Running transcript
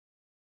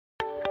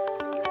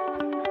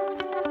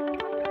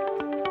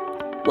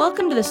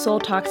Welcome to the Soul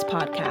Talks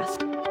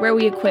podcast, where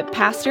we equip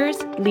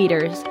pastors,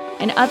 leaders,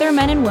 and other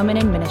men and women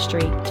in ministry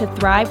to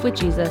thrive with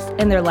Jesus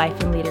in their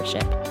life and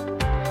leadership.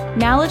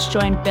 Now let's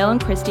join Bill and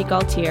Christy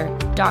Gaultier,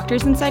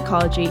 doctors in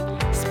psychology,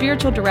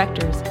 spiritual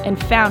directors, and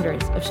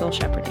founders of Soul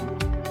Shepherding.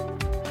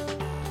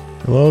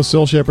 Hello,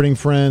 Soul Shepherding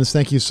friends.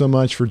 Thank you so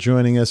much for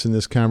joining us in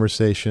this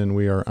conversation.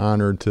 We are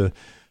honored to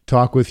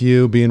talk with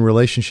you, be in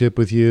relationship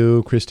with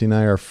you. Christy and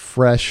I are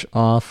fresh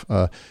off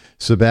a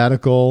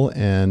sabbatical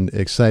and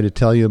excited to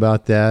tell you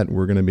about that.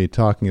 We're going to be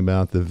talking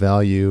about the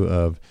value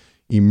of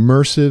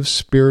immersive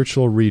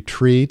spiritual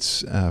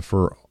retreats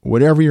for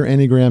whatever your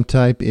Enneagram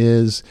type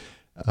is.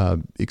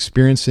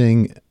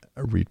 Experiencing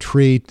a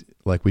retreat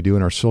like we do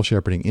in our Soul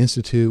Shepherding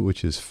Institute,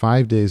 which is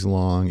 5 days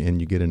long,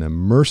 and you get an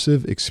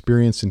immersive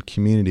experience in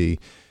community.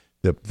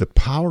 The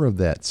power of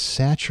that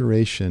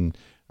saturation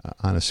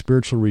on a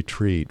spiritual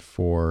retreat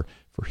for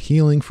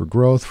healing, for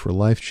growth, for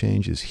life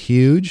change is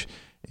huge.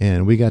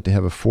 And we got to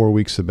have a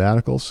 4-week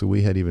sabbatical, so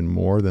we had even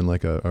more than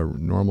like a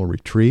normal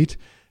retreat.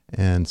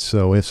 And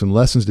so we have some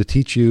lessons to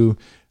teach you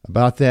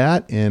about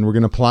that, and we're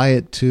going to apply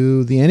it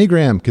to the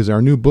Enneagram because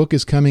our new book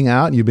is coming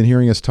out. You've been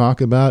hearing us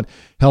talk about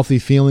healthy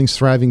feelings,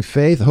 thriving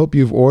faith. I hope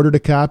you've ordered a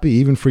copy,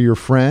 even for your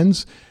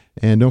friends.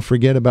 And don't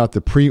forget about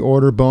the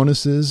pre-order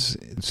bonuses.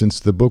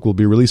 Since the book will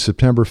be released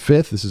September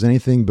 5th, this is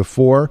anything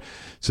before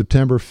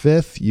September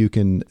 5th, you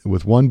can,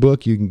 with one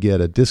book, you can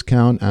get a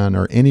discount on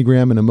our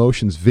Enneagram and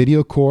Emotions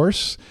video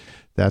course.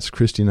 That's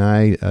Christy and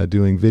I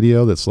doing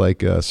video. That's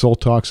like Soul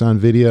Talks on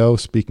video,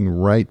 speaking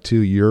right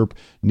to your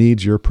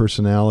needs, your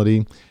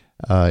personality.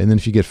 And then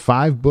if you get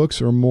 5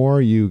 books or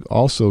more, you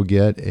also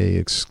get a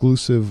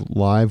exclusive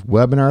live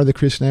webinar that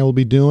Christy and I will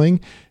be doing.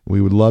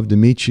 We would love to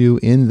meet you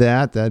in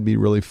that. That'd be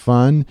really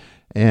fun.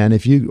 And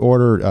if you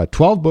order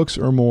 12 books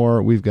or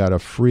more, we've got a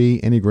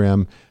free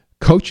Enneagram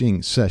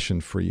coaching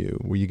session for you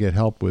where you get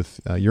help with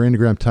your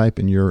Enneagram type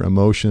and your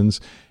emotions.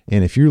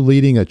 And if you're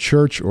leading a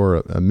church or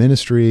a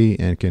ministry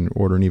and can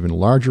order an even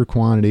larger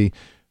quantity,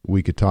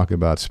 we could talk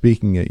about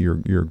speaking at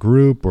your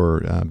group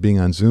or being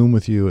on Zoom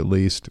with you at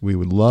least. We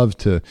would love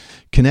to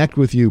connect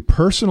with you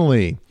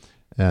personally.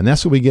 And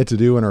that's what we get to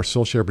do in our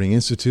Soul Shepherding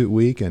Institute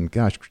week. And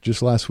gosh,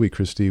 just last week,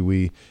 Christy,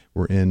 we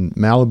were in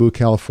Malibu,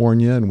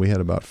 California, and we had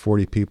about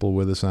 40 people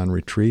with us on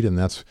retreat.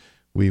 And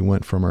we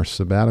went from our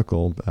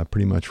sabbatical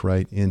pretty much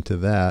right into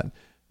that.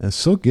 And it's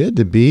so good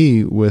to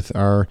be with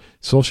our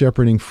Soul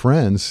Shepherding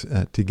friends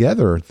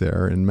together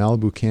there in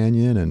Malibu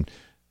Canyon.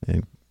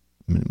 And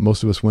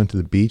most of us went to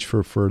the beach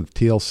for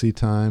TLC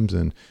times,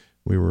 and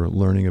we were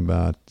learning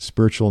about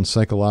spiritual and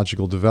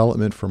psychological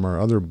development from our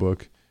other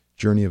book,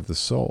 Journey of the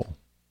Soul.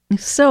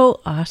 It's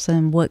so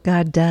awesome what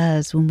God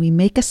does when we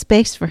make a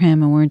space for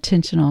Him and we're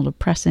intentional to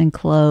press in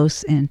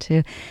close and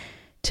to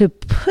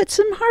put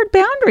some hard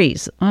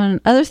boundaries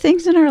on other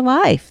things in our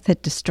life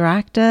that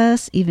distract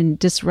us, even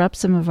disrupt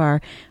some of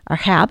our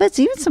habits,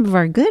 even some of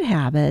our good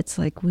habits,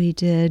 like we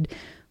did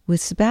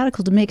with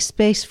sabbatical, to make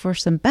space for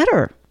some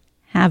better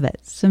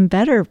habits, some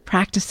better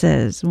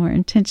practices, more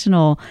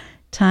intentional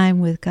time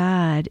with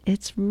God.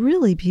 It's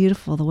really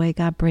beautiful the way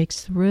God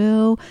breaks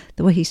through,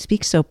 the way He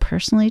speaks so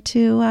personally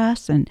to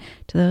us and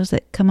to those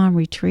that come on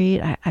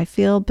retreat. I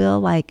feel, Bill,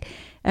 like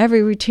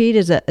every retreat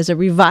is a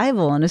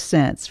revival in a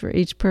sense for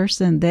each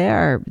person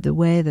there, the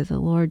way that the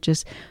Lord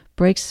just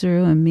breaks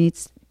through and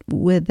meets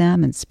with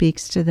them and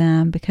speaks to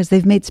them because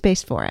they've made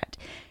space for it.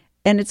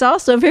 And it's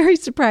also very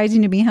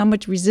surprising to me how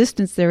much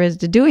resistance there is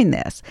to doing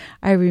this.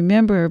 I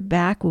remember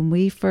back when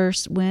we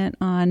first went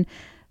on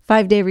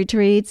 5-day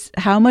retreats,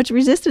 how much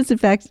resistance. In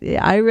fact,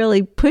 I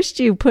really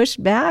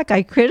pushed back.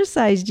 I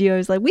criticized you. I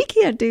was like, we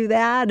can't do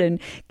that, and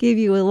gave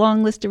you a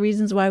long list of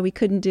reasons why we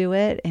couldn't do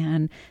it.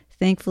 And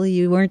thankfully,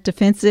 you weren't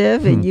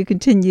defensive, and you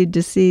continued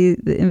to see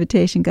the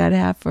invitation God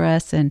had for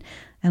us and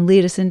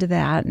lead us into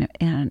that.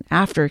 And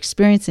after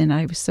experiencing it,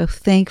 I was so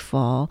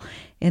thankful.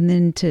 And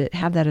then to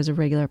have that as a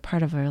regular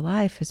part of our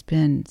life has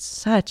been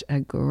such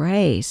a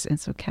grace and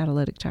so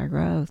catalytic to our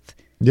growth.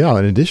 Yeah,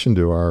 in addition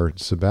to our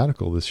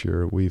sabbatical this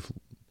year,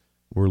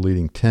 we're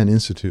leading 10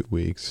 Institute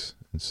weeks.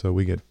 And so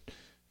we get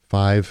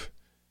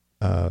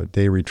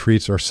 5-day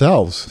retreats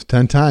ourselves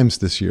 10 times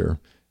this year.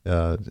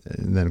 And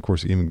then, of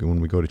course, even when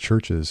we go to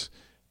churches,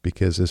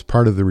 because as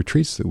part of the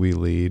retreats that we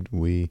lead,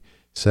 we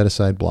set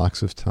aside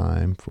blocks of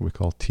time for what we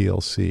call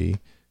TLC,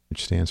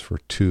 which stands for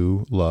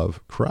To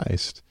Love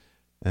Christ.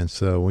 And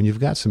so when you've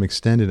got some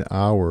extended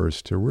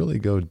hours to really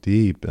go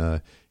deep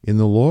in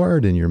the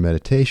Lord, in your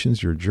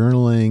meditations, your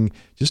journaling,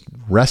 just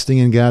resting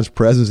in God's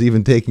presence,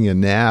 even taking a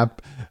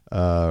nap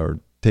or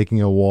taking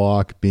a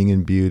walk, being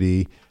in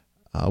beauty,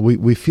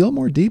 we feel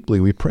more deeply,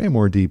 we pray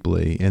more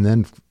deeply, and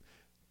then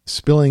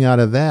spilling out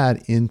of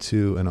that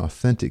into an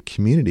authentic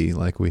community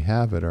like we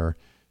have at our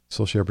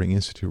Soul Shepherding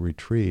Institute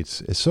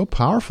retreats is so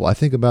powerful. I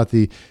think about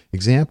the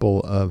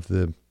example of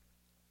the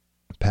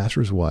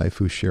pastor's wife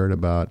who shared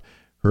about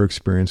her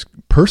experience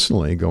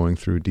personally going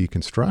through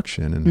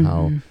deconstruction and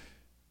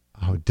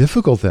how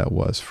difficult that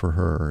was for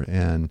her,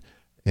 and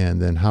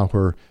then how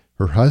her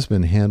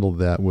husband handled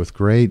that with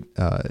great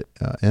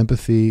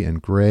empathy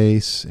and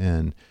grace,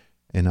 and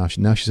And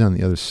now she's on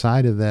the other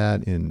side of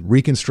that in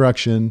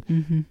reconstruction.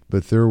 Mm-hmm.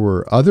 But there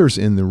were others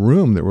in the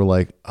room that were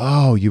like,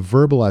 oh, you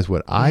verbalized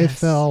what I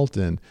felt,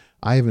 and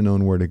I haven't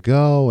known where to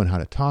go and how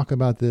to talk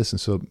about this. And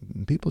so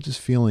people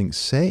just feeling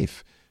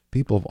safe,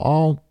 people of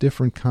all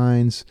different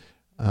kinds.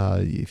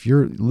 If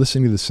you're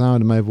listening to the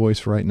sound of my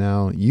voice right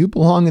now, you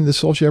belong in the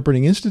Soul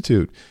Shepherding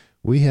Institute.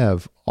 We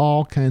have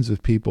all kinds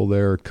of people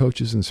there,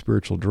 coaches and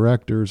spiritual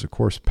directors, of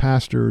course,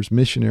 pastors,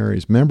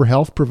 missionaries, member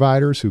health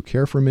providers who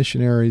care for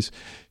missionaries,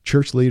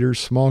 church leaders,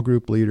 small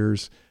group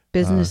leaders.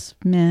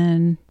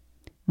 Businessmen,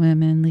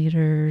 women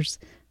leaders,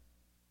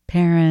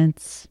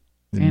 parents,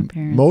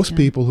 grandparents. Most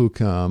people who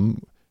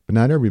come, but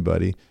not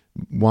everybody,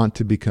 want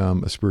to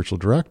become a spiritual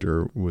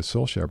director with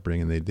Soul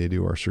Shepherding, and they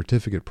do our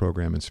certificate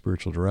program in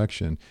spiritual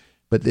direction.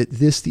 But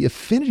the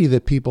affinity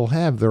that people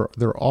have,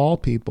 they're all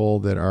people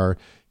that are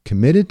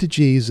committed to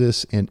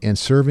Jesus and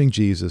serving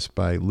Jesus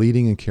by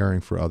leading and caring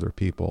for other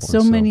people.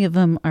 So many of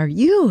them are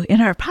you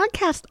in our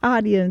podcast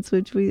audience,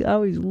 which we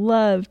always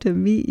love to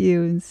meet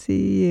you and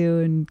see you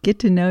and get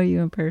to know you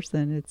in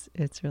person.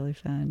 It's really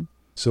fun.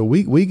 So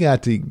we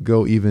got to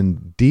go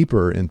even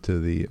deeper into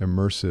the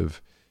immersive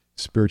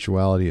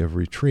spirituality of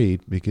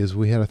retreat because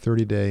we had a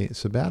 30-day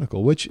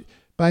sabbatical, which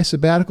by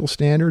sabbatical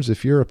standards,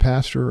 if you're a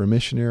pastor or a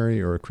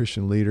missionary or a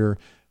Christian leader,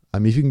 I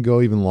mean, if you can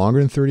go even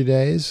longer than 30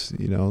 days,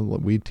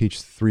 we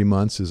teach 3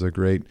 months is a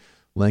great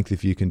length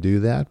if you can do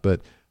that. But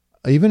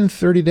even in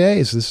 30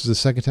 days, this is the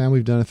second time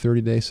we've done a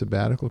 30-day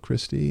sabbatical,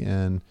 Christy,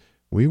 and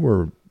we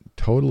were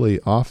totally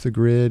off the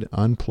grid,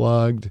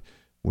 unplugged.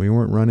 We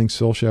weren't running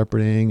soul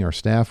shepherding. Our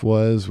staff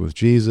was with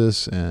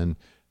Jesus, and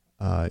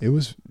it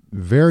was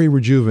very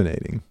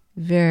rejuvenating.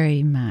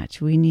 Very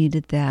much. We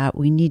needed that.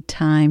 We need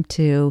time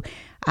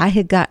I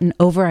had gotten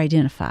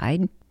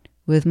over-identified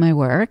with my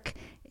work,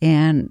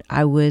 and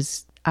I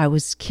was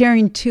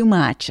caring too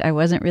much. I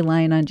wasn't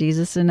relying on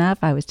Jesus enough.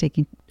 I was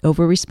taking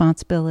over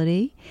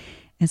responsibility.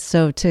 And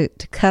so to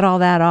cut all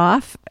that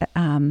off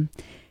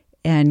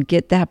and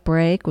get that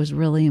break was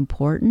really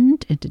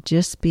important, and to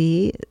just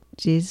be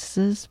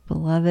Jesus'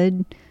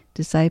 beloved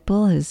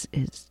disciple, his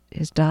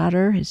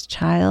daughter, his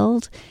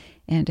child,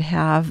 and to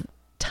have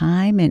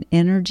time and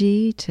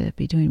energy to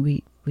be doing,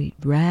 we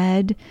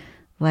read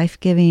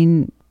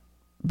life-giving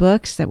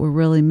books that were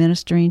really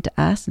ministering to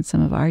us in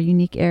some of our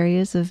unique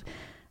areas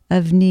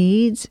of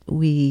needs.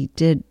 We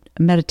did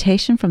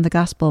meditation from the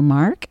Gospel of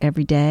Mark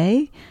every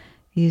day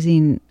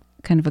using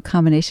kind of a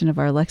combination of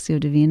our Lectio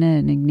Divina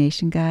and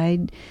Ignatian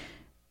Guide,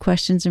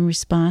 questions and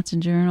response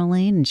and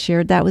journaling, and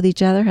shared that with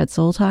each other, had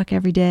soul talk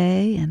every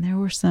day. And there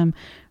were some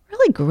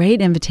really great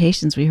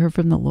invitations we heard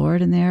from the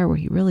Lord in there where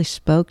he really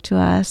spoke to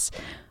us,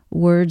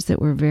 words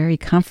that were very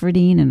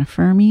comforting and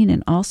affirming,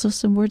 and also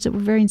some words that were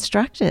very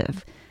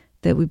instructive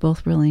that we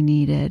both really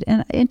needed.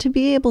 And to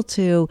be able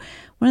to,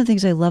 one of the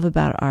things I love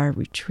about our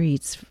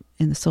retreats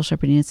in the Soul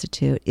Shepherding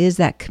Institute is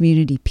that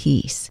community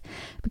piece.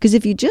 Because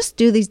if you just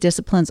do these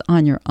disciplines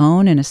on your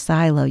own in a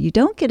silo, you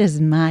don't get as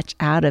much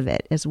out of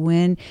it as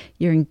when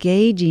you're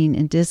engaging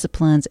in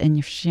disciplines and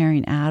you're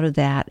sharing out of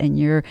that, and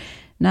you're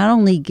not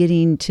only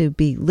getting to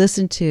be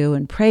listened to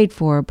and prayed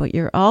for, but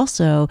you're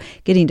also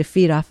getting to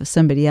feed off of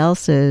somebody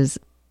else's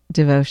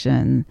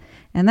devotion.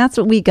 And that's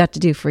what we got to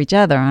do for each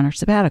other on our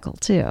sabbatical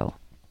too.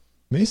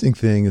 Amazing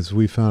thing is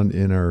we found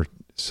in our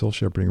soul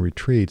shepherding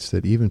retreats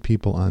that even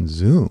people on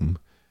Zoom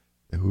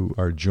who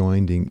are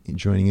joining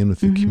in with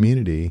the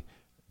community,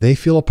 they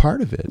feel a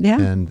part of it.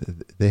 Yeah.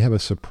 And they have a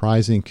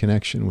surprising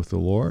connection with the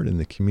Lord and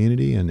the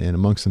community, and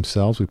amongst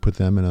themselves. We put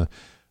them in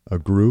a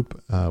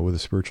group with a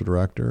spiritual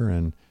director.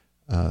 And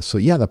so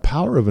the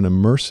power of an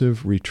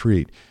immersive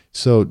retreat.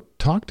 So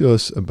talk to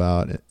us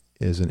about,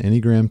 as an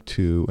Enneagram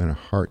 2 and a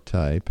heart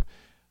type,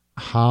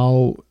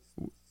 how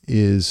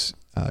was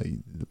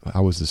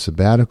the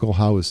sabbatical?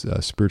 How was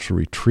spiritual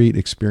retreat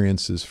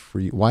experiences for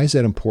you? Why is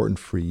that important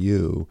for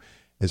you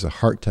as a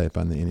heart type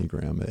on the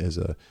Enneagram, as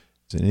an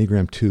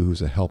Enneagram 2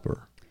 who's a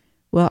helper?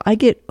 Well, I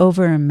get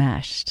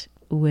over-enmeshed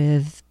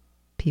with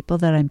people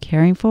that I'm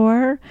caring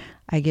for.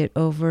 I get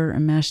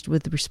over-enmeshed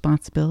with the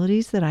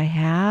responsibilities that I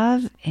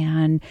have,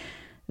 and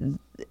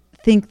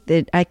think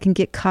that I can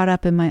get caught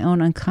up in my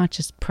own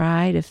unconscious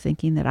pride of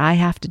thinking that I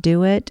have to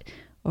do it,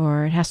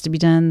 or it has to be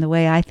done the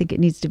way I think it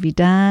needs to be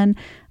done.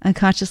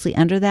 Unconsciously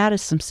under that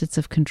is some sense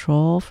of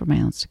control for my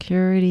own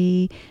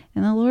security.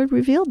 And the Lord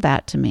revealed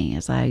that to me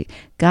as I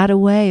got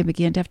away and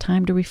began to have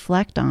time to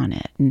reflect on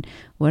it. And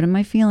what am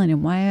I feeling,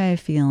 and why am I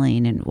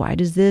feeling, and why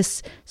does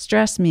this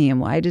stress me,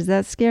 and why does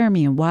that scare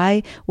me, and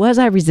why was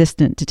I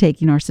resistant to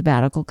taking our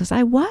sabbatical? Because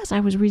I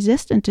was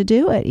resistant to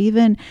do it.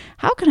 Even,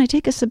 how can I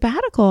take a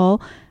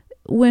sabbatical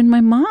when my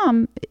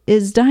mom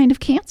is dying of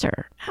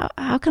cancer?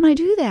 How can I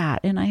do that?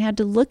 And I had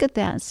to look at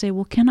that and say,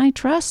 well, can I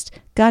trust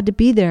God to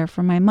be there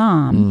for my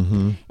mom?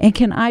 Mm-hmm. And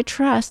can I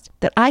trust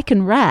that I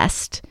can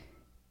rest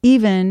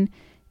even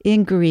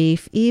in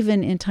grief,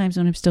 even in times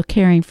when I'm still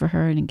caring for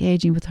her and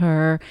engaging with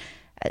her?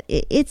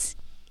 It's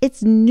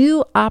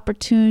new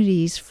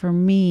opportunities for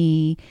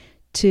me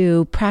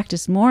to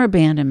practice more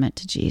abandonment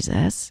to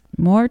Jesus,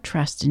 more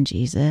trust in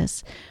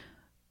Jesus,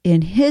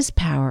 in his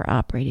power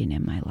operating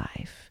in my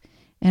life.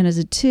 And as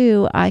a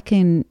 2, I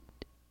can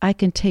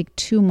take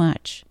too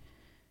much.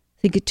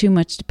 I think it too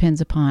much depends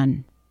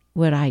upon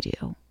what I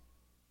do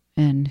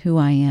and who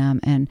I am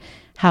and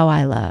how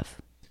I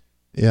love.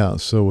 Yeah,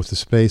 so with the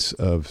space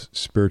of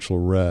spiritual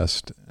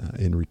rest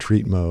in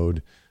retreat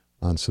mode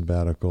on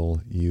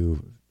sabbatical,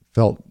 you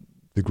felt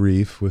the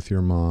grief with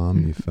your mom,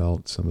 Mm-hmm. you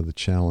felt some of the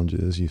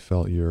challenges, you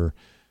felt your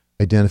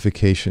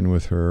identification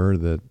with her,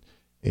 that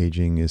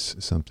aging is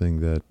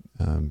something that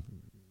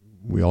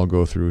we all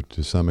go through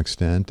to some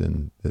extent,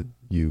 and that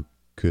you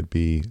could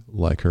be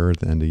like her at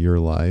the end of your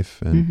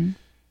life. And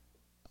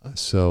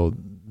so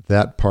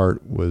that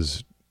part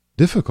was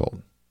difficult.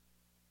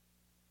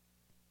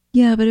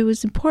 Yeah, but it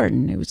was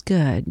important. It was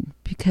good,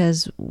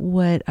 because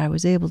what I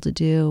was able to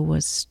do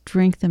was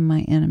strengthen my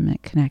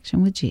intimate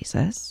connection with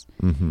Jesus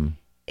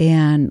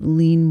and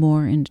lean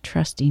more into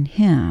trusting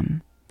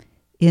him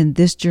in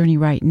this journey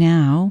right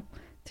now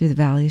through the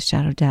valley of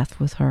shadow of death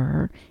with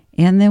her.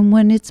 And then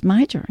when it's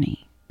my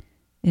journey,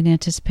 in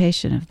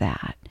anticipation of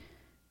that.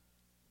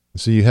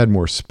 So you had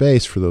more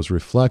space for those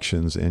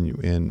reflections,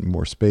 and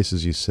more space,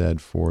 as you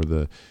said, for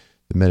the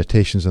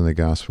meditations on the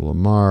Gospel of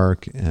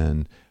Mark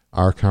and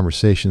our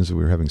conversations.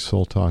 We were having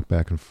soul talk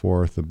back and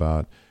forth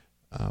about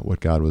what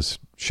God was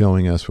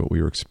showing us, what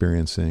we were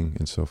experiencing,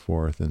 and so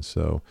forth. And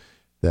so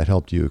that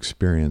helped you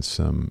experience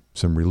some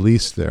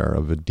release there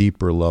of a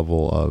deeper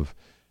level of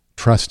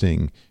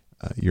trusting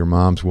your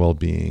mom's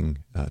well-being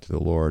to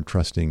the Lord,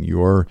 trusting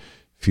your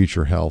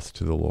future health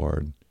to the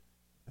Lord.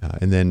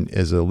 And then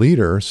as a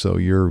leader, so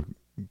you're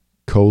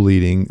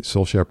co-leading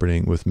soul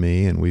shepherding with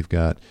me, and we've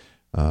got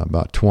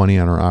about 20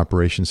 on our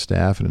operations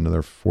staff and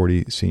another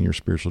 40 senior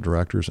spiritual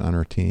directors on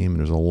our team. And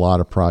there's a lot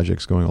of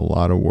projects going, a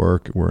lot of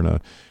work. We're in a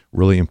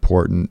really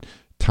important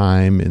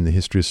time in the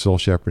history of soul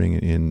shepherding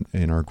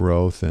in our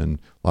growth, and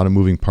a lot of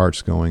moving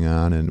parts going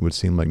on. And it would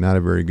seem like not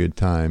a very good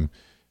time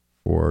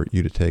for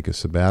you to take a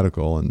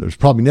sabbatical. And there's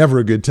probably never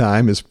a good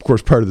time, is of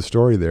course part of the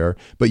story there,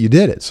 but you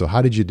did it. So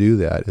how did you do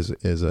that as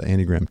an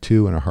Enneagram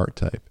 2 and a heart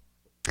type?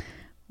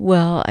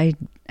 Well, I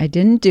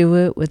didn't do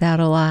it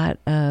without a lot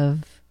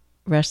of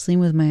wrestling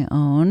with my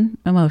own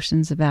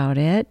emotions about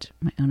it,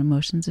 my own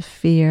emotions of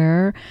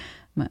fear,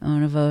 my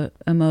own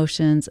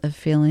emotions of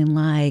feeling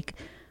like,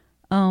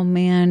 oh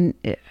man,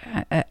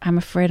 I'm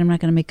afraid I'm not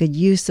going to make good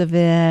use of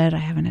it. I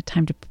haven't had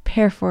time to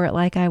prepare for it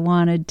like I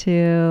wanted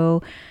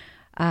to.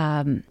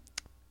 I'm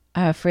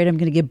afraid I'm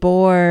going to get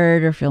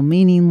bored or feel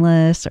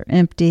meaningless or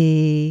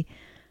empty.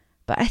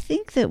 But I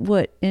think that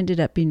what ended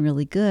up being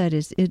really good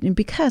is,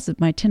 because of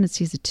my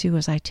tendencies of 2,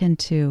 is I tend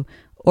to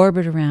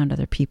orbit around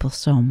other people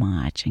so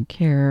much and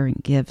care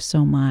and give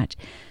so much,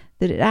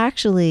 that it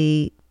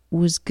actually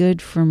was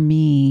good for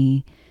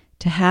me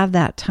to have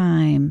that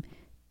time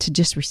to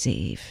just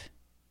receive.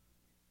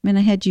 I mean,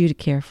 I had you to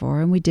care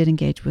for, and we did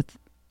engage with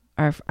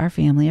our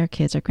family, our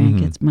kids, our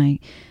grandkids, my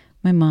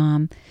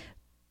mom.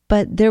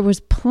 But there was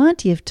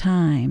plenty of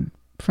time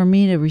for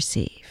me to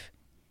receive,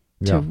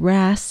 to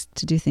rest,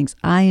 to do things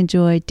I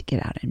enjoyed, to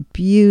get out in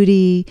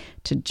beauty,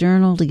 to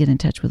journal, to get in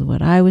touch with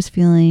what I was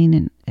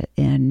feeling,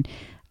 and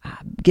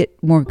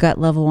get more gut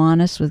level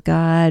honest with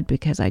God,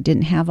 because I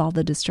didn't have all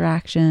the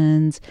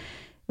distractions.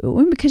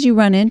 Because you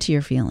run into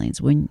your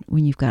feelings when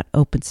you've got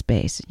open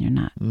space and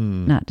you're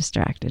not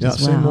distracted as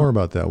well. Say more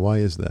about that. Why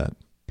is that?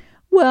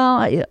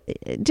 Well,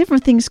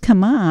 different things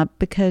come up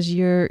because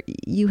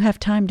you have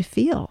time to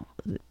feel.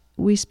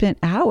 We spent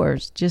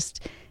hours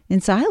just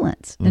in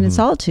silence and in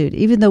solitude.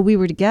 Even though we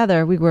were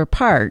together, we were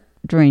apart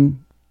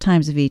during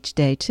times of each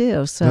day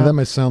too. So now that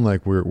might sound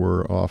like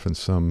we're off in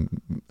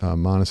some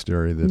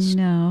monastery that's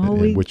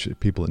which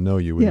people that know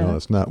you would know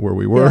that's not where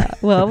we were. Yeah.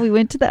 Well, we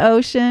went to the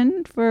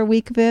ocean for a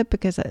week of it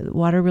because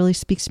water really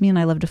speaks to me, and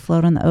I love to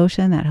float on the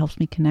ocean. That helps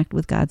me connect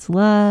with God's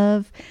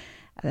love.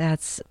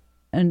 That's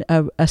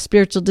a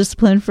spiritual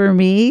discipline for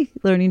me,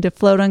 learning to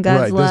float on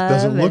God's love.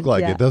 Doesn't look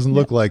like it. Doesn't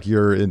look like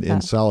you're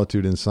in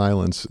solitude and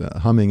silence,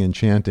 humming and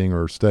chanting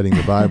or studying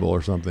the Bible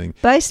or something.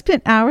 But I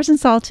spent hours in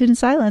solitude and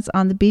silence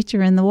on the beach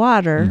or in the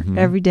water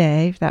every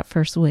day that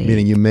first week.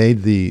 Meaning you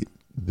made the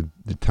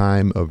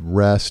time of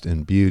rest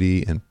and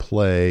beauty and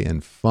play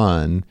and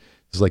fun.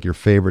 This is like your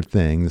favorite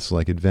thing. This is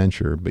like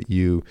adventure, but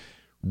you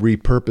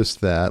repurpose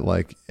that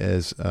like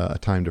as a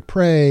time to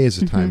pray,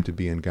 as a time to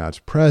be in God's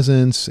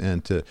presence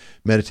and to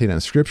meditate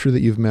on scripture that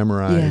you've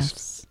memorized.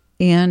 Yes.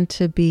 And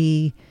to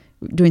be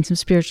doing some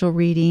spiritual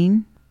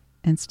reading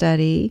and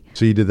study.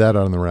 So you did that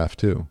on the raft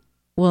too?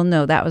 Well,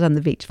 no, that was on the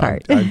beach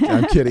part.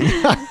 I'm kidding.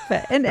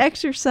 And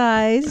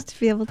exercise, to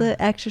be able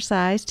to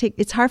exercise.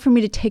 It's hard for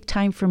me to take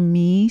time for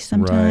me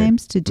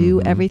sometimes to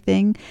do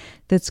everything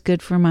that's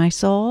good for my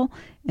soul.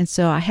 And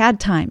so I had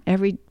time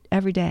every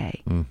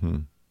day.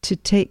 To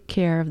take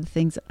care of the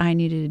things that I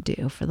needed to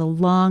do for the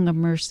long,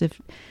 immersive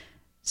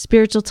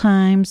spiritual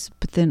times,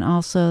 but then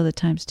also the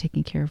times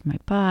taking care of my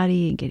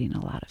body and getting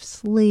a lot of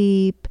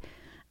sleep.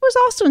 It was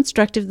also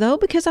instructive, though,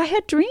 because I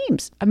had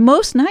dreams.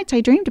 Most nights I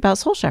dreamed about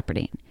soul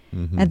shepherding,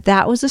 and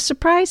that was a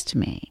surprise to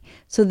me.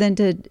 So then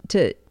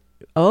to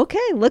okay,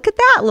 look at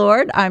that,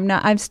 Lord.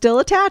 I'm still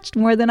attached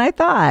more than I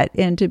thought.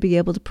 And to be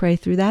able to pray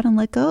through that and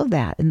let go of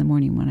that in the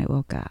morning when I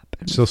woke up.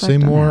 So say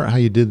more how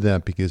you did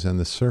that, because on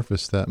the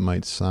surface that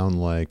might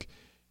sound like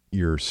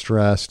you're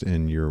stressed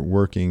and you're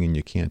working and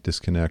you can't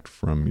disconnect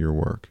from your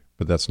work,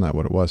 but that's not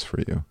what it was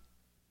for you.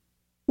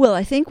 Well,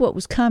 I think what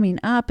was coming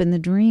up in the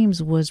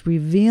dreams was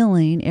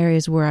revealing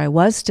areas where I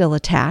was still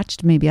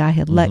attached. Maybe I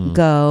had let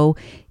go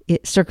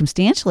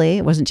circumstantially.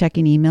 I wasn't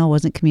checking email,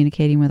 wasn't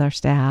communicating with our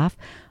staff,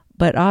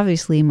 but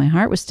obviously my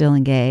heart was still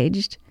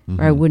engaged,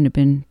 or I wouldn't have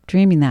been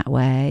dreaming that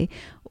way.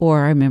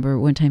 Or I remember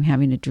one time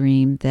having a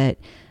dream that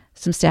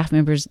some staff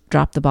members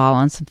dropped the ball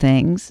on some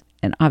things,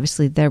 and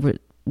obviously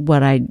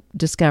what I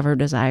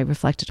discovered as I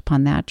reflected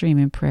upon that dream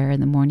in prayer in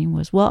the morning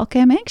was, well,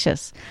 okay, I'm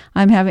anxious.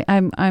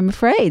 I'm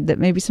afraid that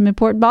maybe some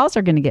important balls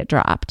are going to get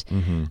dropped.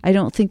 I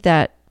don't think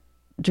that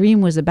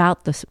dream was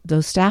about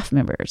those staff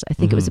members. I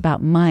think it was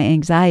about my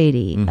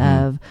anxiety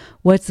of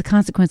what's the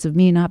consequence of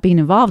me not being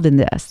involved in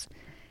this.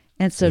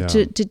 And so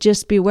to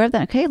just be aware of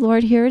that, okay,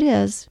 Lord, here it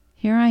is.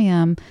 Here I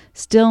am.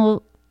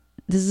 Still,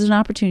 this is an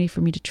opportunity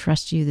for me to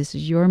trust you. This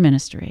is your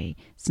ministry.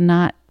 It's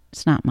not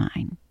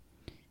mine.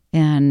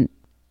 And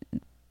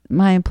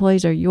my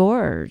employees are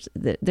yours.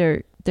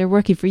 They're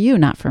working for you,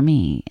 not for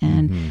me.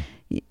 And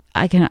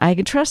I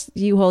can trust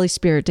you, Holy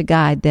Spirit, to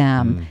guide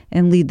them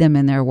and lead them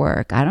in their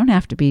work. I don't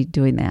have to be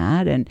doing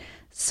that. And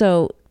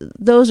so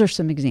those are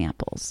some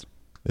examples.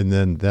 And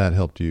then that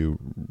helped you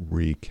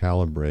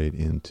recalibrate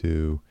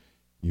into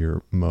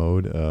your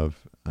mode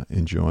of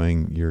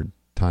enjoying your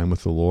time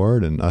with the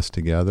Lord and us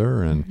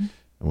together. And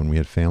when we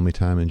had family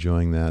time,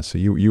 enjoying that. So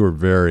you were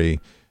very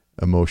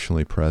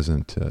emotionally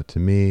present to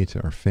me,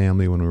 to our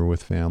family when we were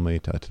with family,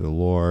 to the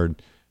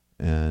Lord,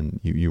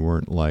 and you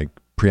weren't like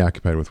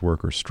preoccupied with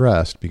work or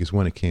stressed, because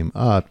when it came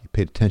up, you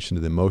paid attention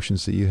to the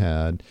emotions that you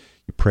had,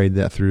 you prayed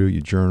that through, you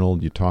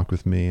journaled, you talked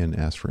with me and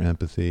asked for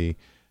empathy,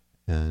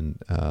 and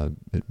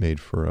it made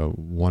for a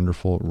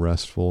wonderful,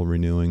 restful,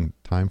 renewing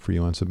time for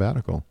you on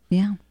sabbatical.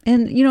 Yeah.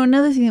 And,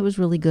 another thing that was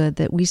really good,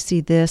 that we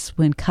see this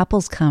when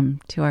couples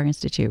come to our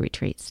Institute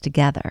retreats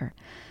together,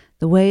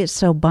 the way it's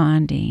so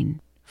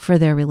bonding for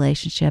their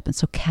relationship and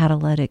so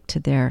catalytic to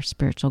their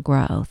spiritual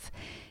growth.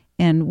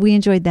 And we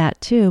enjoyed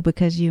that too,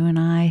 because you and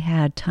I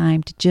had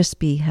time to just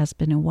be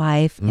husband and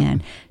wife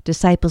and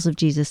disciples of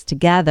Jesus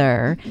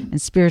together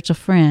and spiritual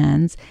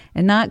friends,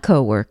 and not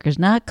co-workers,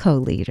 not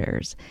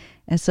co-leaders.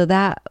 And so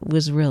that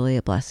was really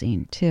a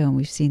blessing too. And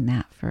we've seen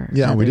that for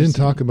others. We didn't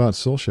talk about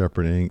soul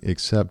shepherding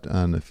except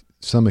on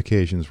some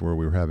occasions where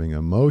we were having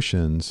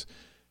emotions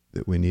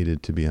that we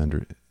needed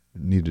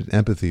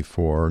empathy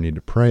for or needed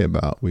to pray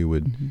about. We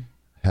would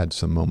had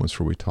some moments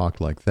where we talked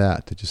like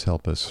that to just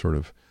help us sort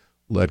of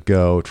let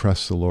go,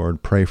 trust the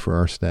Lord, pray for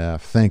our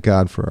staff, thank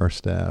God for our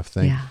staff,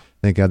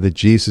 thank God that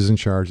Jesus is in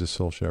charge of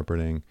soul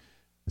shepherding.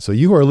 So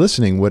you who are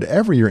listening,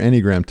 whatever your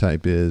Enneagram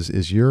type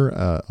is you're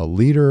a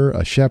leader,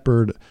 a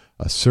shepherd,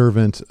 a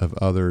servant of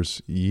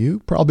others, you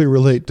probably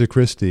relate to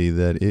Christy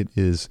that it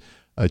is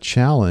a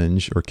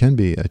challenge, or can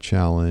be a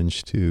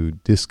challenge, to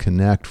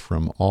disconnect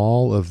from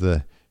all of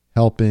the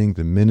helping,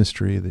 the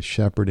ministry, the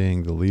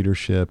shepherding, the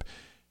leadership,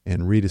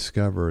 and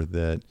rediscover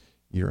that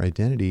your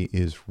identity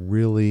is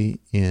really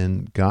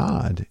in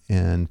God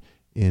and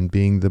in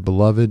being the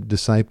beloved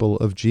disciple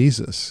of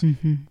Jesus.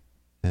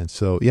 And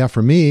so,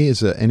 for me,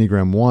 as an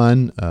Enneagram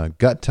 1,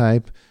 gut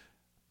type,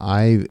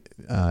 I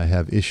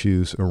have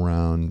issues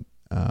around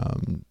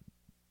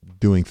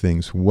doing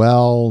things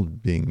well,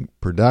 being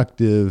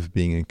productive,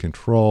 being in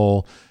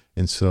control.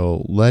 And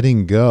so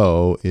letting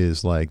go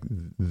is like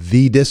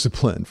the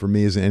discipline for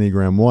me as an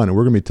Enneagram 1. And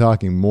we're going to be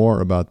talking more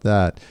about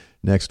that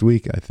next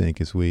week, I think,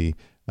 as we,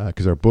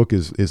 because our book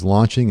is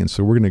launching. And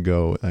so we're going to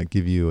go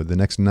give you, the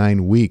next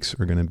 9 weeks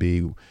are going to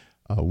be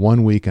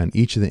 1 week on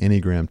each of the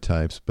Enneagram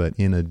types, but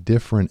in a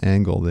different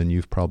angle than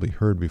you've probably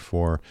heard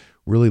before,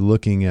 really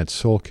looking at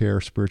soul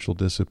care, spiritual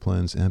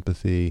disciplines,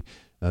 empathy,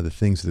 the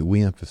things that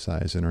we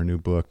emphasize in our new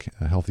book,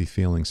 Healthy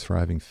Feelings,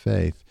 Thriving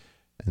Faith.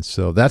 And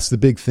so that's the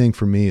big thing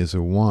for me as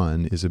a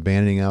 1, is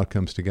abandoning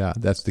outcomes to God.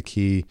 That's the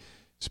key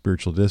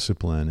spiritual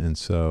discipline. And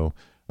so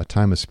a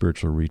time of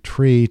spiritual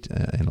retreat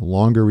and a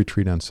longer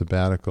retreat on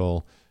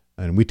sabbatical.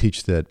 And we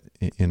teach that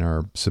in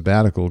our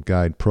sabbatical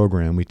guide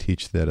program, we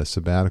teach that a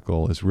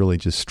sabbatical is really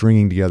just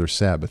stringing together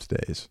Sabbath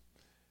days,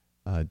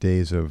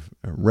 days of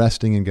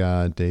resting in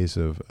God, days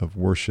of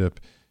worship.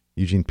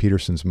 Eugene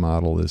Peterson's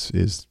model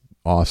is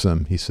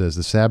awesome. He says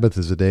the Sabbath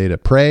is a day to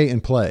pray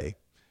and play.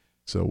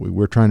 So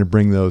we're trying to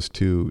bring those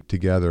two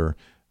together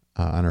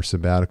on our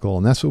sabbatical.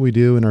 And that's what we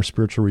do in our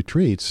spiritual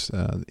retreats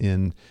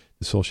in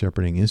the Soul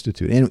Shepherding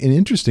Institute. And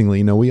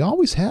interestingly, we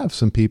always have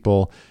some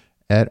people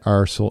at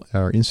our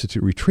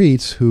Institute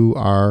retreats who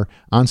are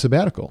on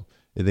sabbatical.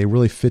 They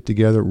really fit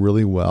together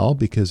really well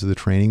because of the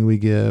training we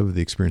give,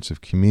 the experience of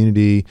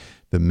community,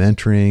 the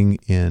mentoring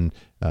in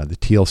the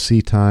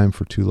TLC time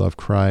for To Love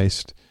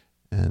Christ.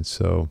 And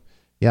so,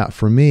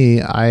 for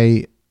me,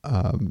 I,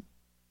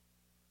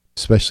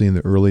 especially in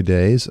the early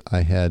days,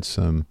 I had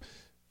some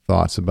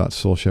thoughts about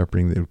soul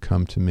shepherding that would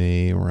come to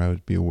me, or I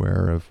would be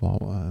aware of, well,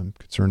 I'm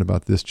concerned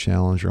about this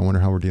challenge, or I wonder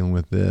how we're dealing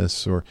with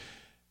this,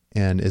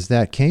 and as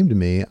that came to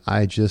me,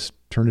 I just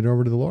turned it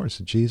over to the Lord. I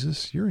said,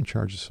 Jesus, you're in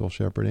charge of soul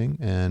shepherding,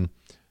 and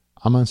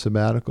I'm on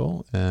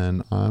sabbatical,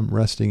 and I'm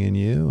resting in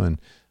you, and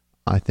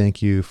I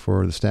thank you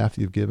for the staff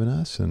that you've given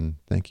us, and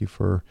thank you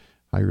for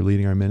how you're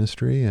leading our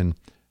ministry. And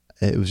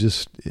it was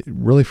just,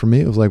 really for me,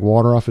 it was like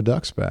water off a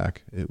duck's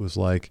back. It was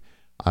like,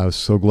 I was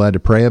so glad to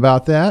pray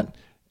about that,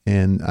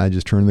 and I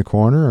just turned the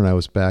corner, and I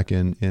was back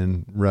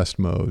in rest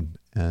mode,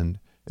 and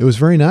it was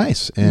very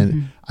nice.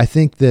 And I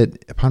think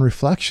that upon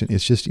reflection,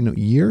 it's just,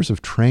 years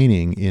of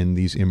training in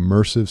these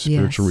immersive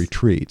spiritual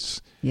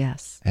retreats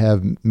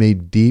have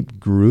made deep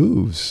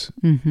grooves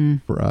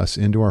for us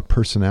into our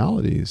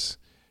personalities.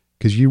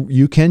 Because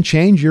you can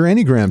change your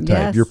Enneagram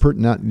type,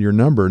 not your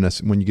number.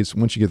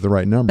 Once you get the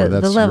right number,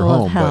 that's the level your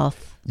home. Of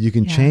health. But you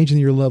can change in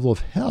your level of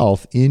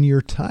health in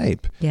your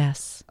type.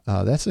 Yes.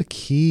 That's a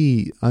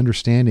key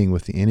understanding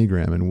with the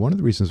Enneagram. And one of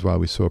the reasons why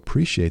we so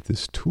appreciate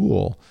this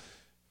tool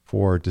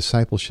for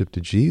discipleship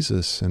to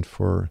Jesus and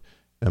for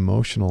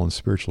emotional and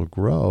spiritual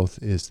growth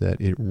is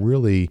that it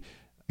really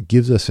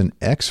gives us an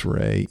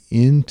X-ray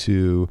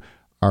into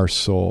our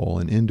soul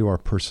and into our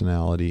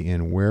personality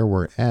and where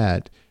we're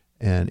at.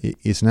 And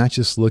it's not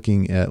just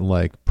looking at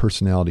like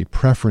personality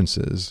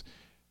preferences.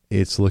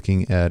 It's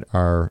looking at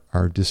our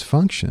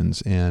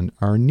dysfunctions and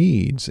our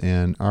needs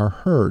and our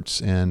hurts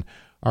and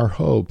our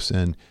hopes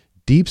and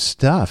deep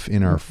stuff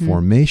in our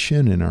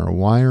formation and our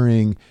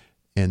wiring.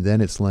 And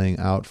then it's laying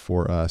out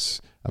for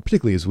us,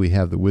 particularly as we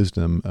have the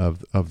wisdom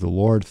of the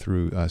Lord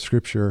through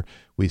Scripture,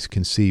 we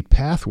can see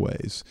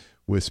pathways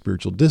with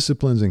spiritual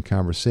disciplines and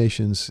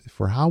conversations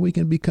for how we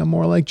can become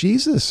more like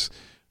Jesus,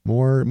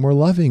 more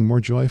loving,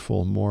 more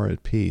joyful, more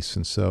at peace.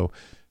 And so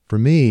for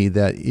me,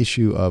 that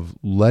issue of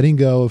letting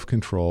go of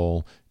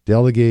control,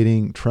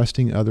 delegating,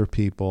 trusting other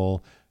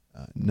people,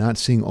 not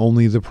seeing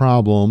only the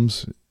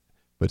problems,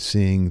 but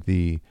seeing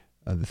the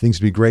things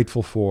to be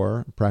grateful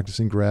for,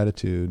 practicing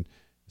gratitude.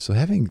 So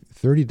having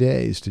 30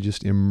 days to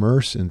just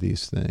immerse in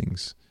these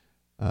things,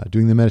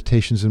 doing the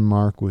meditations in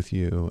Mark with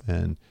you,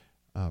 and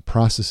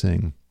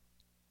processing,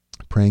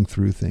 praying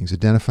through things,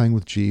 identifying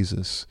with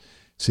Jesus,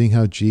 seeing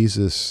how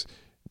Jesus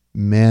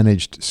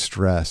managed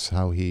stress,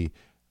 how he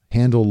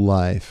handled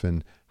life,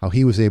 and how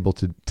he was able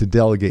to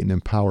delegate and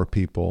empower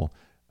people,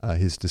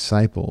 his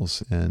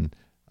disciples, and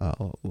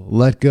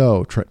let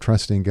go,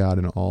 trusting God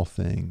in all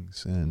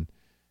things. And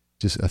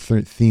just a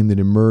theme that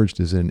emerged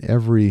is in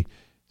every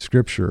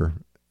scripture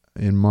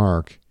in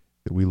Mark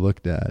that we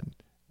looked at.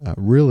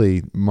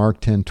 Really,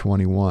 Mark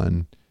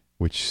 10:21,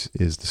 which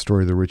is the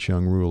story of the rich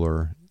young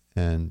ruler,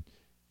 and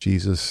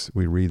Jesus,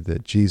 we read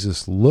that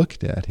Jesus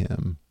looked at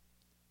him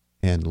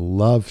and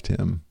loved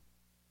him,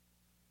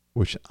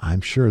 which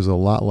I'm sure is a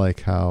lot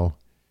like how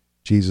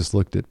Jesus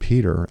looked at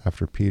Peter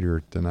after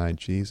Peter denied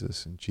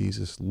Jesus, and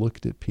Jesus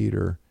looked at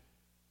Peter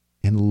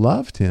and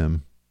loved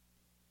him.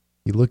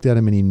 He looked at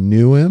him and he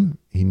knew him.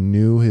 He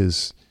knew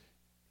his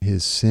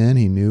sin.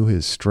 He knew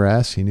his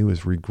stress. He knew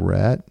his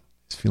regret,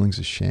 his feelings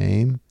of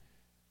shame.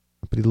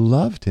 But he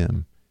loved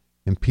him.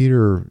 And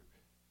Peter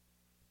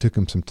took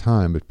him some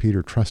time, but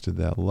Peter trusted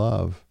that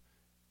love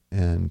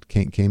and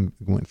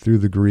went through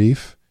the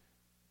grief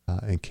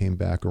and came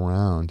back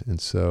around.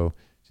 And so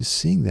just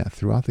seeing that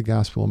throughout the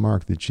Gospel of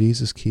Mark, that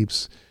Jesus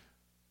keeps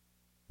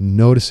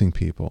noticing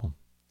people,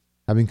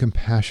 having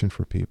compassion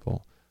for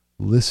people,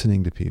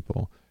 listening to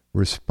people,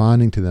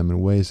 responding to them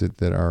in ways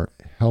that are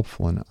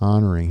helpful and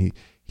honoring.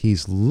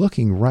 He's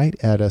looking right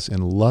at us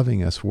and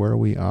loving us where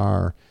we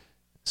are.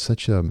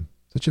 Such a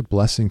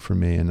blessing for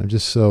me. And I'm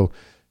just so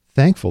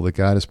thankful that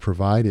God has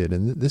provided.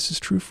 And this is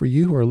true for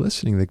you who are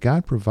listening, that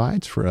God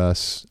provides for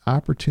us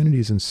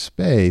opportunities and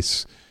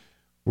space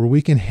where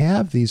we can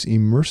have these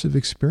immersive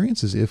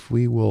experiences if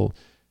we will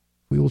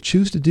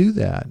choose to do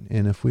that.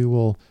 And if we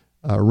will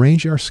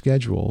arrange our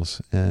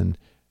schedules. And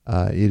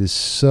it is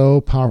so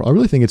powerful. I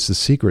really think it's the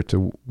secret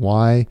to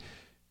why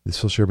the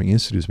Soul Shepherding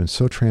Institute has been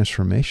so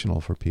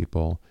transformational for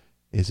people,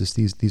 is just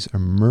these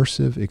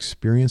immersive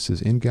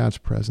experiences in God's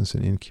presence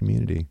and in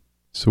community.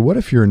 So what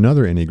if you're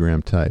another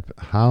Enneagram type?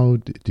 How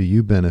do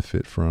you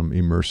benefit from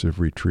immersive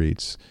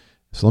retreats?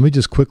 So let me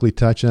just quickly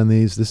touch on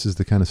these. This is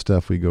the kind of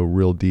stuff we go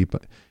real deep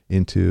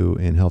into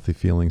in Healthy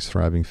Feelings,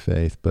 Thriving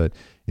Faith. But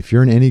if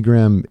you're an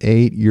Enneagram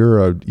 8, you're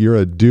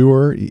a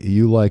doer.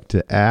 You like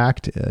to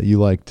act. You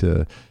like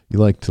to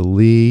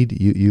lead.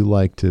 You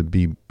like to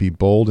be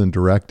bold and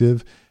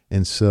directive.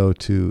 And so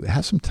to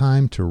have some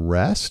time to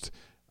rest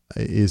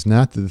is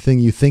not the thing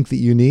you think that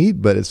you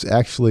need, but it's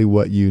actually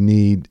what you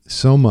need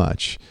so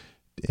much.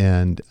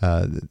 And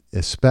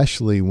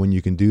especially when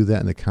you can do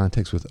that in the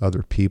context with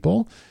other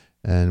people.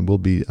 And we'll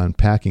be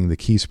unpacking the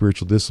key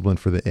spiritual discipline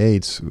for the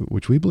 8s,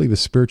 which we believe is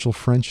spiritual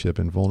friendship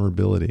and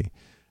vulnerability.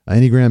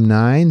 Enneagram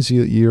 9s,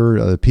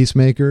 you're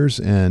peacemakers,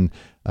 and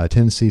a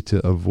tendency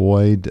to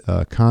avoid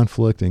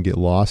conflict and get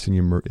lost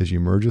as you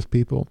merge with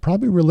people.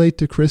 Probably relate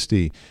to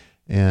Christy.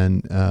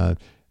 And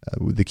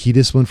the key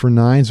discipline for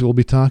 9s we'll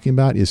be talking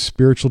about is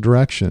spiritual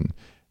direction.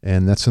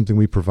 And that's something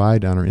we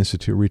provide on our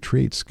Institute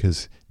retreats,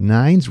 because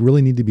 9s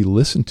really need to be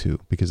listened to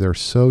because they're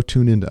so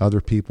tuned into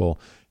other people.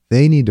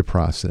 They need to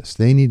process.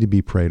 They need to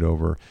be prayed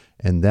over.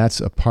 And that's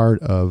a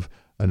part of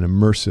an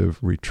immersive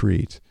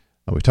retreat.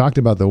 We talked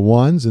about the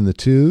 1s and the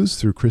 2s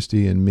through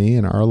Christy and me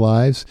in our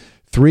lives.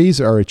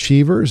 3s are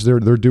achievers. They're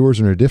doers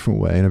in a different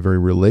way, in a very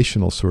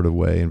relational sort of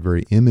way and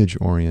very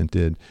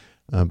image-oriented.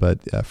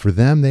 But for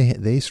them,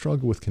 they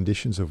struggle with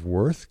conditions of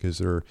worth because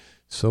they're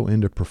so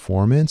into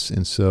performance.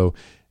 And so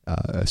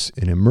an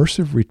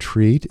immersive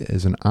retreat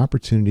is an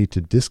opportunity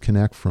to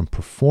disconnect from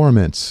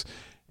performance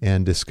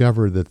and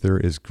discover that there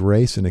is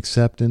grace and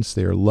acceptance.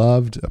 They are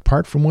loved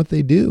apart from what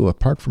they do,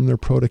 apart from their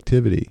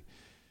productivity.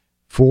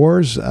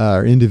 4s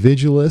are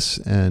individualists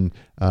and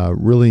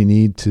really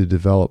need to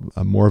develop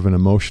more of an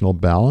emotional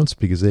balance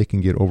because they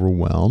can get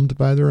overwhelmed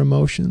by their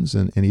emotions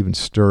and even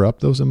stir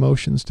up those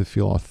emotions to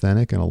feel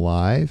authentic and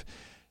alive.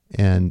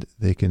 And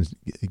they can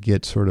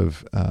get sort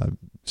of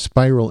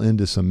spiral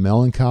into some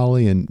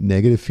melancholy and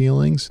negative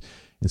feelings.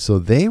 And so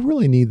they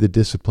really need the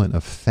discipline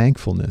of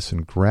thankfulness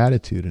and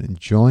gratitude and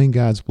enjoying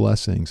God's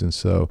blessings. And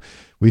so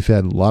we've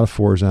had a lot of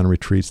 4s on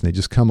retreats, and they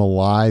just come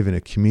alive in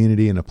a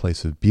community, in a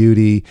place of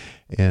beauty,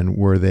 and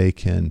where they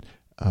can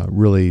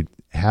really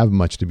have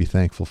much to be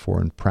thankful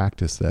for and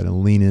practice that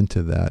and lean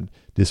into that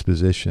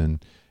disposition.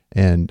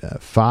 And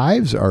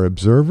 5s are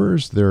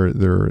observers.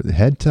 They're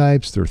head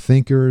types. They're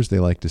thinkers. They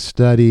like to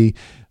study.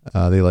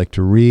 They like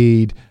to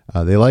read.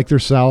 They like their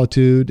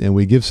solitude, and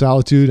we give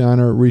solitude on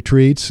our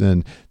retreats,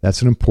 and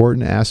that's an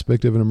important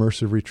aspect of an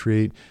immersive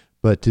retreat.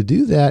 But to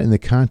do that in the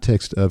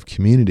context of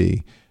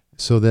community,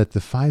 so that the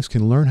 5s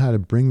can learn how to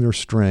bring their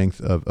strength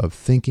of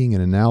thinking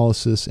and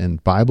analysis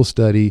and Bible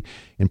study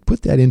and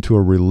put that into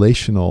a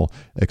relational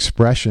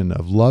expression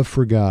of love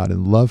for God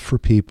and love for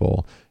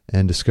people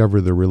and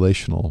discover the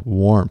relational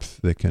warmth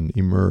that can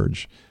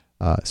emerge.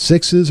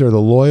 6s are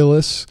the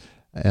loyalists.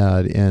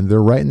 And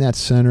they're right in that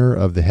center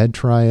of the head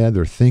triad.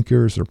 They're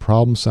thinkers, they're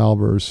problem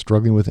solvers,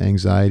 struggling with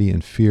anxiety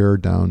and fear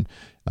down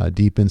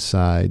deep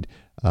inside.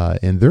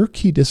 And their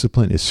key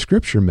discipline is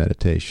scripture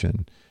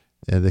meditation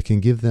that can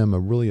give them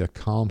a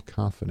calm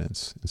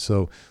confidence. And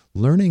so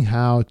learning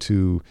how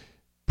to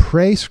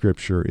pray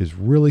scripture is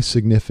really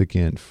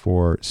significant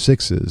for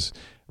 6s,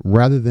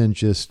 rather than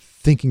just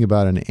thinking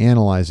about it and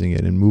analyzing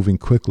it and moving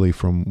quickly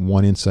from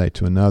one insight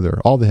to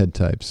another. All the head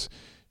types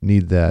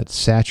need that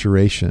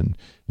saturation.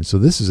 And so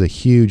this is a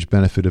huge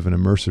benefit of an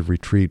immersive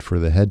retreat for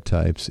the head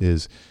types,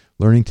 is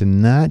learning to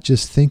not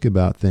just think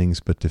about things,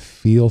 but to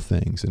feel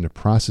things and to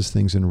process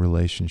things in a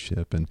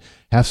relationship and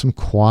have some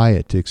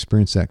quiet to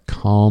experience that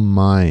calm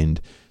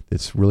mind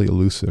that's really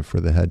elusive for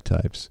the head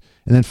types.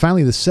 And then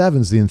finally, the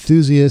 7s, the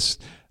enthusiasts,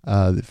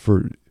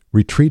 for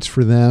retreats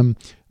for them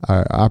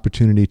are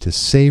opportunity to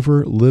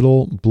savor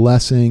little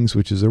blessings,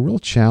 which is a real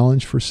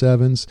challenge for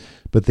 7s,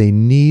 but they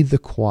need the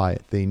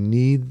quiet. They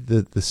need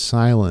the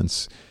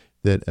silence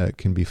that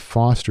can be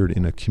fostered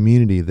in a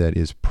community that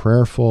is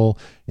prayerful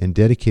and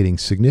dedicating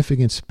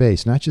significant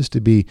space, not just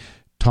to be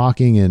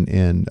talking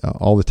and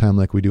all the time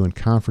like we do in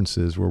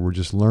conferences where we're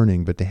just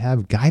learning, but to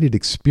have guided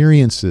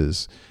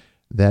experiences.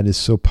 That is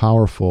so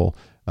powerful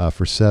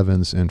for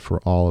 7s and for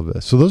all of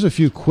us. So those are a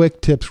few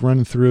quick tips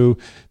running through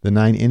the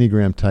 9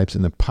 Enneagram types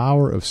and the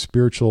power of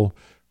spiritual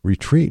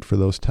retreat for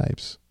those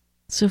types.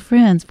 So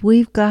friends,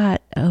 we've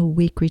got a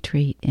week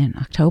retreat in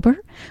October.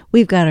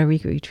 We've got a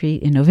week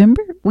retreat in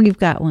November. We've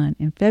got one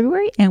in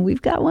February, and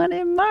we've got one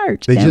in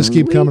March. They just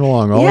keep coming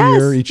along all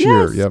year, each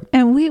year. Yep.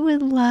 And we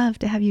would love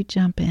to have you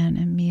jump in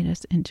and meet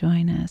us and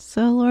join us.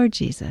 So Lord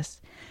Jesus,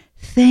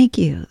 thank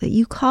you that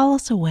you call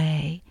us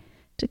away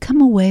to come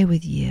away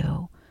with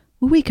you,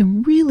 where we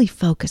can really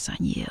focus on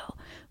you,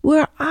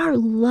 where our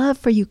love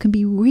for you can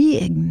be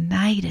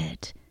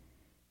reignited,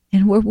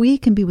 and where we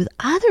can be with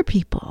other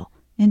people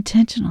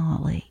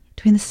intentionally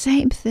doing the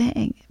same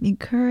thing,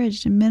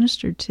 encouraged and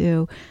ministered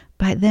to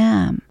by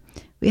them.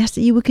 We ask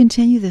that you would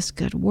continue this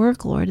good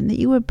work, Lord, and that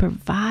you would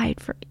provide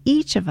for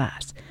each of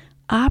us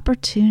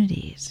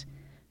opportunities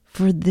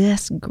for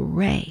this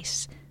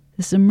grace,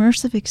 this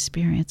immersive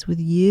experience with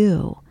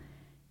you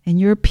and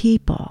your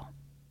people.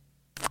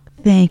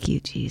 Thank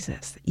you,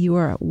 Jesus. You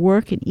are at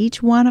work in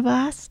each one of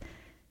us,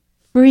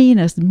 freeing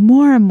us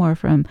more and more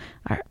from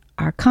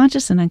our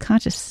conscious and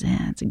unconscious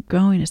sins and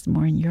growing us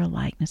more in your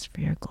likeness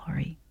for your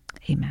glory.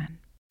 Amen.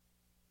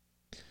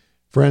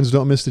 Friends,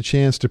 don't miss the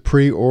chance to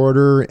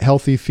pre-order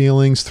Healthy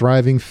Feelings,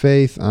 Thriving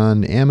Faith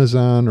on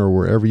Amazon or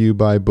wherever you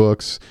buy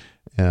books.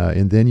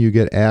 And then you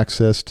get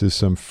access to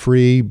some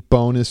free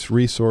bonus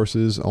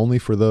resources only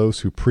for those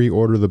who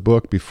pre-order the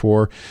book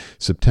before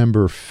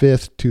September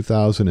 5th,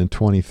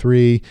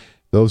 2023.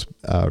 Those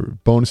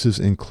bonuses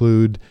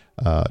include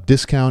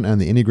discount on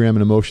the Enneagram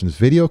and Emotions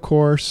video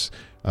course,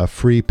 a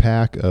free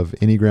pack of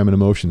Enneagram and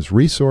Emotions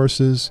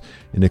resources,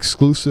 an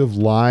exclusive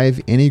live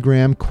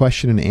Enneagram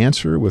question and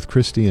answer with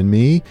Christy and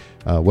me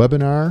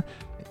webinar,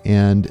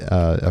 and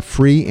a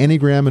free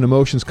Enneagram and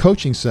Emotions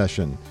coaching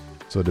session.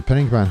 So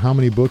depending upon how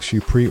many books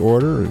you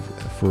pre-order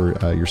for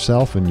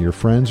yourself and your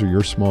friends or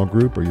your small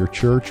group or your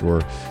church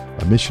or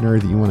a missionary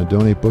that you want to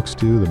donate books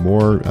to, the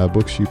more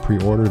books you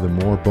pre-order, the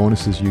more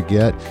bonuses you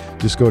get.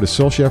 Just go to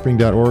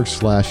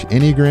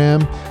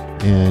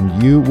soulshepherding.org/Enneagram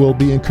and you will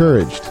be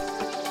encouraged.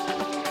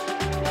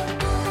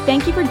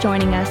 Thank you for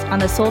joining us on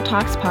the Soul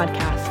Talks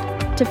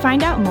podcast. To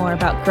find out more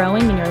about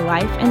growing in your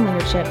life and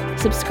leadership,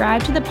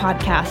 subscribe to the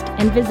podcast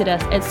and visit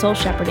us at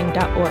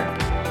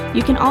soulshepherding.org.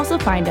 You can also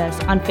find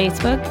us on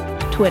Facebook,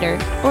 Twitter,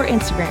 or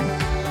Instagram.